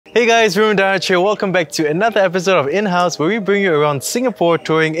Hey guys, Ruben Darach here. Welcome back to another episode of In-House, where we bring you around Singapore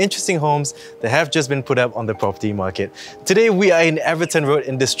touring interesting homes that have just been put up on the property market. Today we are in Everton Road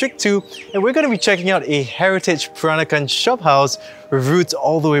in District 2 and we're going to be checking out a heritage Peranakan shop house with roots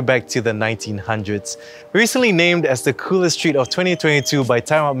all the way back to the 1900s. Recently named as the coolest street of 2022 by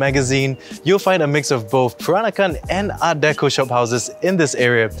Time Out magazine, you'll find a mix of both Peranakan and Art Deco shop houses in this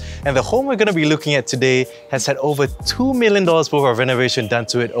area. And the home we're going to be looking at today has had over $2 million worth of renovation done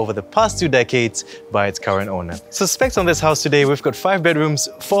to it over the past 2 decades by its current owner. So specs on this house today, we've got 5 bedrooms,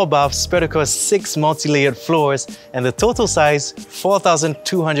 4 baths spread across 6 multi-layered floors, and the total size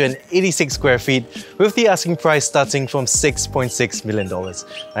 4,286 square feet, with the asking price starting from $6.6 million.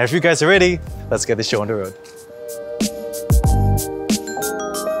 Now if you guys are ready, let's get the show on the road.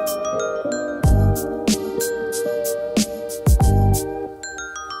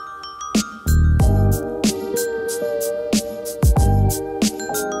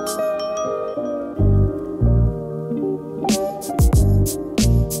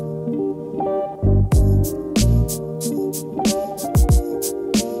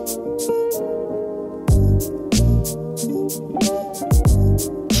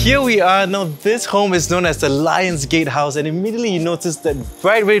 Here we are. Now this home is known as the Lion's Gate House, and immediately you notice that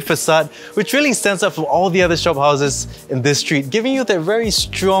bright red facade which really stands out from all the other shop houses in this street, giving you that very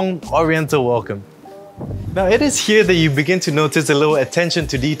strong oriental welcome. Now it is here that you begin to notice a little attention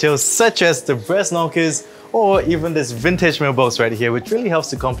to details such as the brass knockers or even this vintage mailbox right here, which really helps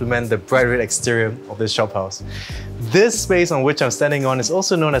to complement the bright red exterior of this shop house. This space on which I'm standing on is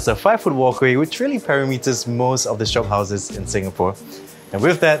also known as a 5-foot walkway, which really perimeters most of the shop houses in Singapore. And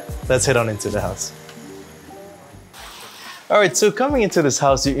with that, let's head on into the house. Alright, so coming into this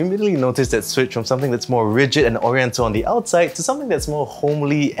house, you immediately notice that switch from something that's more rigid and oriental on the outside to something that's more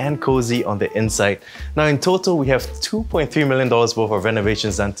homely and cozy on the inside. Now in total, we have $2.3 million worth of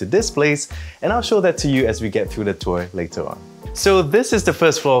renovations done to this place, and I'll show that to you as we get through the tour later on. So this is the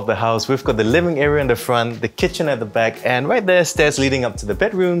first floor of the house. We've got the living area in the front, the kitchen at the back, and right there, stairs leading up to the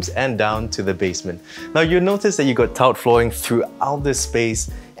bedrooms and down to the basement. Now you'll notice that you got tiled flooring throughout this space,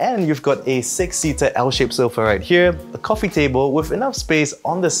 and you've got a 6-seater L-shaped sofa right here, a coffee table with enough space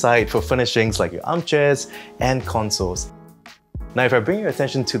on the side for furnishings like your armchairs and consoles. Now if I bring your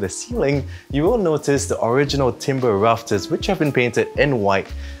attention to the ceiling, you will notice the original timber rafters which have been painted in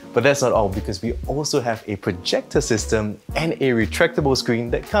white. But that's not all, because we also have a projector system and a retractable screen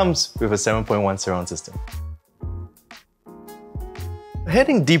that comes with a 7.1 surround system.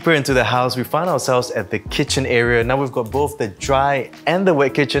 Heading deeper into the house, we find ourselves at the kitchen area. Now we've got both the dry and the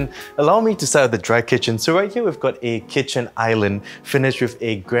wet kitchen. Allow me to start with the dry kitchen. So right here we've got a kitchen island finished with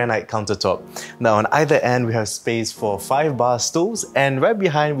a granite countertop. Now on either end we have space for 5 bar stools, and right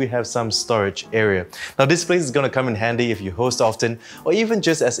behind we have some storage area. Now this place is going to come in handy if you host often or even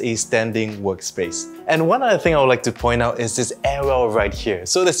just as a standing workspace. And one other thing I would like to point out is this airwell right here.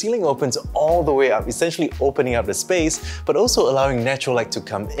 So the ceiling opens all the way up, essentially opening up the space, but also allowing natural light to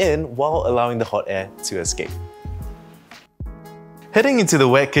come in while allowing the hot air to escape. Heading into the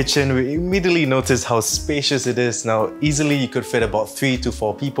wet kitchen, we immediately notice how spacious it is. Now, easily you could fit about 3 to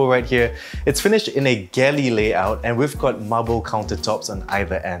 4 people right here. It's finished in a galley layout, and we've got marble countertops on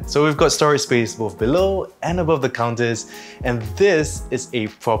either end. So we've got storage space both below and above the counters, and this is a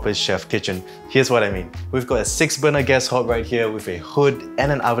proper chef kitchen. Here's what I mean. We've got a 6-burner gas hob right here with a hood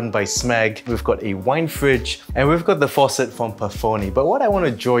and an oven by Smeg. We've got a wine fridge, and we've got the faucet from Perfoni. But what I want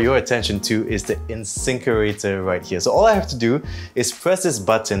to draw your attention to is the incinerator right here. So all I have to do is press this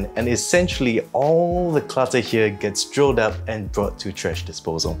button, and essentially all the clutter here gets drilled up and brought to trash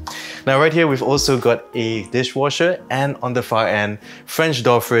disposal. Now right here we've also got a dishwasher, and on the far end, French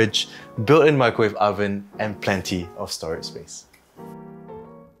door fridge, built-in microwave oven, and plenty of storage space.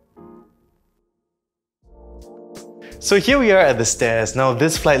 So here we are at the stairs. Now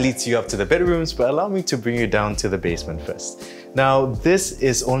this flight leads you up to the bedrooms, but allow me to bring you down to the basement first. Now this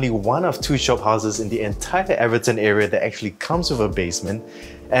is only one of 2 shop houses in the entire Everton area that actually comes with a basement.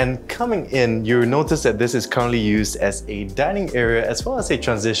 And coming in, you'll notice that this is currently used as a dining area as well as a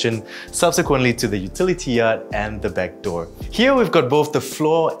transition subsequently to the utility yard and the back door. Here we've got both the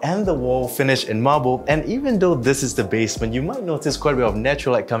floor and the wall finished in marble, and even though this is the basement, you might notice quite a bit of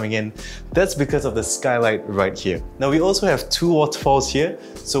natural light coming in. That's because of the skylight right here. Now we also have 2 waterfalls here,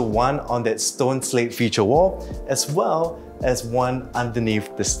 so one on that stone slate feature wall as well as one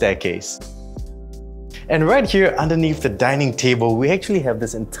underneath the staircase. And right here underneath the dining table, we actually have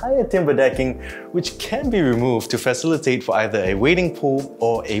this entire timber decking which can be removed to facilitate for either a wading pool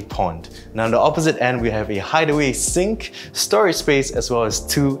or a pond. Now on the opposite end, we have a hideaway sink, storage space, as well as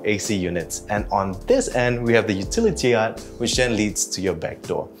 2 AC units. And on this end, we have the utility yard, which then leads to your back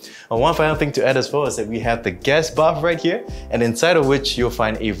door. And one final thing to add as well is that we have the guest bath right here, and inside of which you'll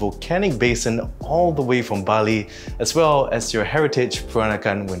find a volcanic basin all the way from Bali, as well as your heritage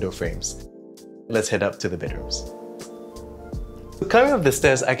Peranakan window frames. Let's head up to the bedrooms. Coming up the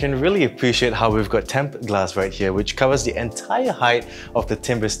stairs, I can really appreciate how we've got tempered glass right here, which covers the entire height of the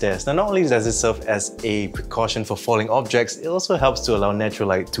timber stairs. Now, not only does it serve as a precaution for falling objects, it also helps to allow natural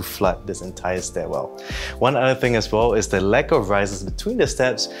light to flood this entire stairwell. One other thing as well is the lack of rises between the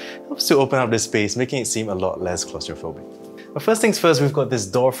steps helps to open up the space, making it seem a lot less claustrophobic. But first things first, we've got this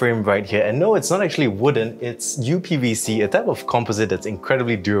door frame right here, and no, it's not actually wooden, it's UPVC, a type of composite that's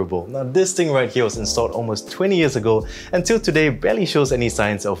incredibly durable. Now this thing right here was installed almost 20 years ago, until today barely shows any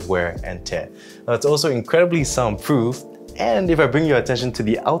signs of wear and tear. Now it's also incredibly soundproof, and if I bring your attention to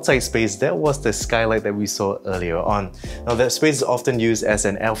the outside space, that was the skylight that we saw earlier on. Now that space is often used as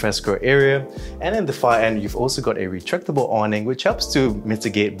an alfresco area, and in the far end you've also got a retractable awning which helps to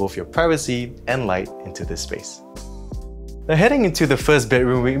mitigate both your privacy and light into this space. Now heading into the first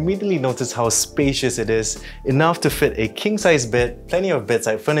bedroom, we immediately notice how spacious it is, enough to fit a king-size bed, plenty of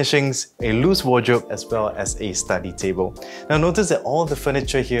bedside furnishings, a loose wardrobe, as well as a study table. Now notice that all the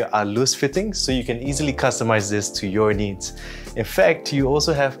furniture here are loose fitting, so you can easily customize this to your needs. In fact, you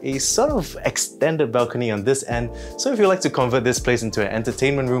also have a sort of extended balcony on this end, so if you'd like to convert this place into an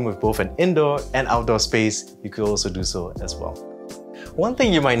entertainment room with both an indoor and outdoor space, you could also do so as well. One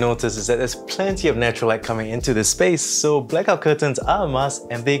thing you might notice is that there's plenty of natural light coming into this space, so blackout curtains are a must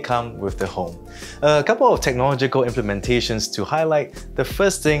and they come with the home. A couple of technological implementations to highlight. The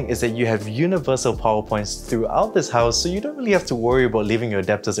first thing is that you have universal power points throughout this house, so you don't really have to worry about leaving your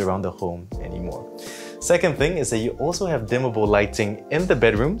adapters around the home anymore. Second thing is that you also have dimmable lighting in the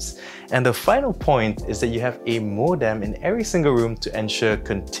bedrooms. And the final point is that you have a modem in every single room to ensure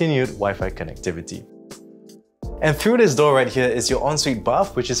continued Wi-Fi connectivity. And through this door right here is your ensuite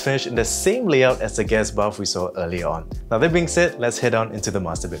bath, which is finished in the same layout as the guest bath we saw earlier on. Now that being said, let's head on into the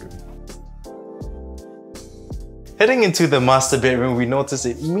master bedroom. Heading into the master bedroom, we notice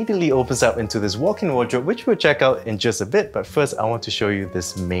it immediately opens up into this walk-in wardrobe, which we'll check out in just a bit, but first I want to show you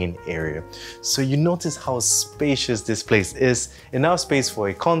this main area. So you notice how spacious this place is, enough space for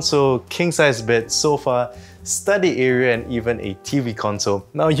a console, king-size bed, sofa, study area, and even a TV console.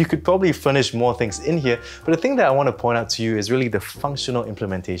 Now you could probably furnish more things in here, but the thing that I want to point out to you is really the functional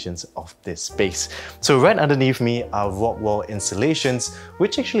implementations of this space. So right underneath me are rock wall insulations,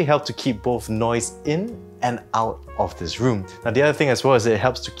 which actually help to keep both noise in and out of this room. Now the other thing as well is that it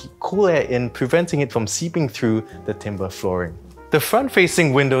helps to keep cool air in, preventing it from seeping through the timber flooring. The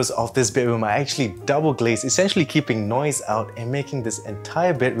front-facing windows of this bedroom are actually double glazed, essentially keeping noise out and making this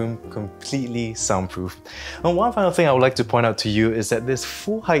entire bedroom completely soundproof. And one final thing I would like to point out to you is that this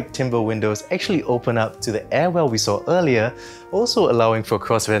full-height timber windows actually open up to the air well we saw earlier, also allowing for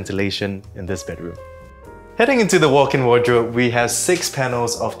cross-ventilation in this bedroom. Heading into the walk-in wardrobe, we have 6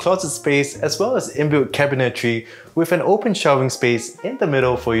 panels of closet space as well as inbuilt cabinetry with an open shelving space in the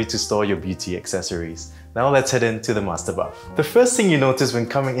middle for you to store your beauty accessories. Now let's head into the master bath. The first thing you notice when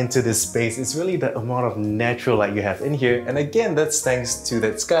coming into this space is really the amount of natural light you have in here, and again that's thanks to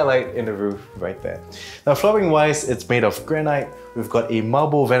that skylight in the roof right there. Now flooring wise, it's made of granite. We've got a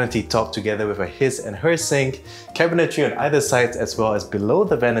marble vanity top together with a his and her sink, cabinetry on either side as well as below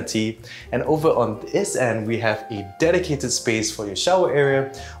the vanity, and over on this end we have a dedicated space for your shower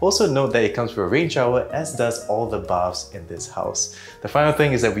area. Also note that it comes with a rain shower, as does all the baths in this house. The final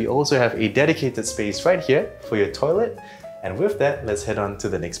thing is that we also have a dedicated space right here for your toilet, and with that, let's head on to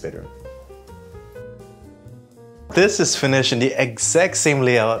the next bedroom. This is finished in the exact same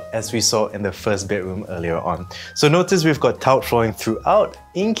layout as we saw in the first bedroom earlier on. So notice we've got tiled flooring throughout,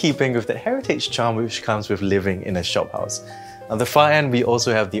 in keeping with the heritage charm which comes with living in a shop house. On the far end, we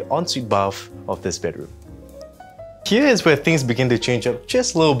also have the ensuite bath of this bedroom. Here is where things begin to change up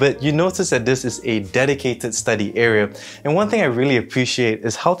just a little bit. You notice that this is a dedicated study area, and one thing I really appreciate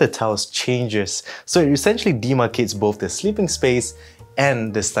is how the tiles changes. So it essentially demarcates both the sleeping space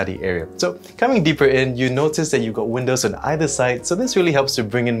and the study area. So coming deeper in, you notice that you've got windows on either side, so this really helps to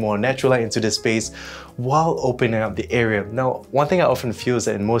bring in more natural light into the space while opening up the area. Now, one thing I often feel is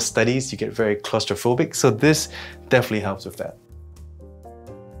that in most studies you get very claustrophobic, so this definitely helps with that.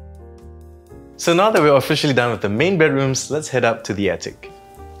 So now that we're officially done with the main bedrooms, let's head up to the attic.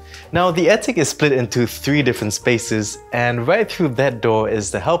 Now, the attic is split into 3 different spaces, and right through that door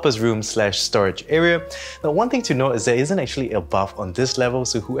is the helper's room / storage area. Now, one thing to note is there isn't actually a bath on this level,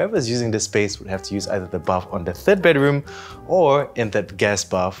 so whoever's using this space would have to use either the bath on the 3rd bedroom or in that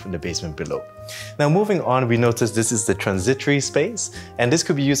guest bath in the basement below. Now, moving on, we notice this is the transitory space, and this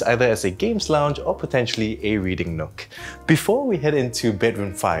could be used either as a games lounge or potentially a reading nook. Before we head into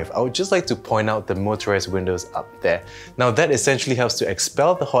bedroom 5, I would just like to point out the motorized windows up there. Now, that essentially helps to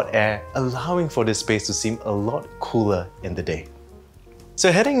expel the hot air, allowing for this space to seem a lot cooler in the day.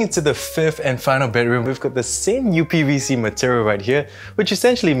 So heading into the 5th and final bedroom, we've got the same UPVC material right here, which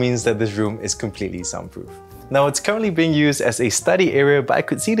essentially means that this room is completely soundproof. Now, it's currently being used as a study area, but I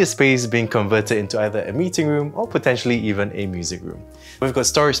could see the space being converted into either a meeting room or potentially even a music room. We've got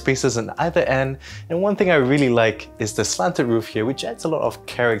storage spaces on either end, and one thing I really like is the slanted roof here, which adds a lot of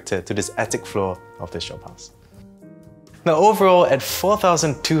character to this attic floor of the shop house. Now, overall, at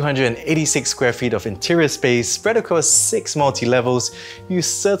 4,286 square feet of interior space spread across 6 multi-levels, you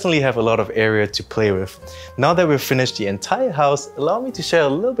certainly have a lot of area to play with. Now that we've finished the entire house, allow me to share a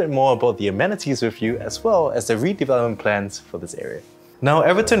little bit more about the amenities with you as well as the redevelopment plans for this area. Now,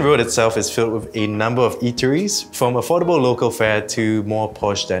 Everton Road itself is filled with a number of eateries, from affordable local fare to more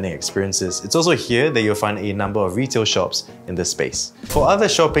posh dining experiences. It's also here that you'll find a number of retail shops in this space. For other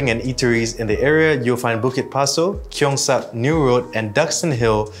shopping and eateries in the area, you'll find Bukit Pasoh, Keong Saik, New Road and Duxton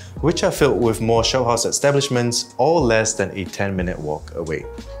Hill, which are filled with more shophouse establishments, all less than a 10-minute walk away.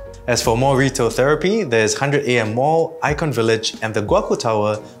 As for more retail therapy, there's 100 AM Mall, Icon Village and the Guaco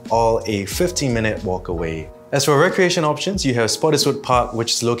Tower, all a 15-minute walk away. As for recreation options, you have Spottiswoode Park,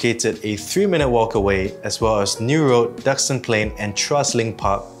 which is located a 3-minute walk away, as well as New Road, Duxton Plain and Trussling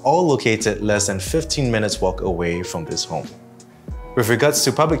Park, all located less than 15 minutes walk away from this home. With regards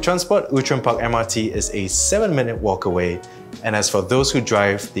to public transport, Outram Park MRT is a 7-minute walk away, and as for those who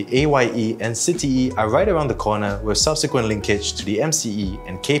drive, the AYE and CityE are right around the corner with subsequent linkage to the MCE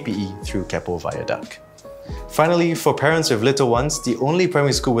and KPE through Keppel Viaduct. Finally, for parents with little ones, the only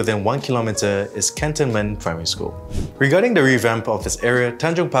primary school within 1 kilometer is Cantonment Primary School. Regarding the revamp of this area,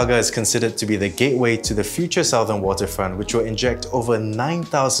 Tanjong Pagar is considered to be the gateway to the future southern waterfront, which will inject over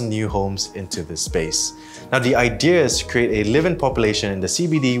 9,000 new homes into this space. Now, the idea is to create a live-in population in the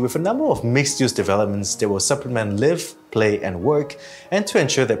CBD with a number of mixed-use developments that will supplement live, play and work, and to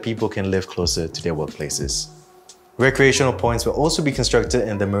ensure that people can live closer to their workplaces. Recreational points will also be constructed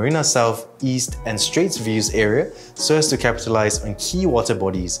in the Marina South, East and Straits Views area so as to capitalize on key water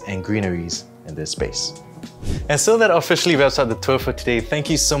bodies and greeneries in this space. And so that officially wraps up the tour for today. Thank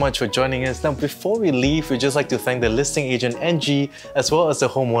you so much for joining us. Now, before we leave, we'd just like to thank the listing agent NG as well as the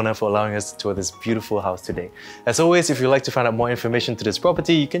homeowner for allowing us to tour this beautiful house today. As always, if you'd like to find out more information to this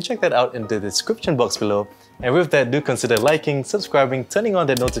property, you can check that out in the description box below. And with that, do consider liking, subscribing, turning on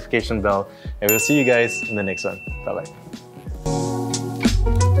that notification bell, and we'll see you guys in the next one. Bye bye.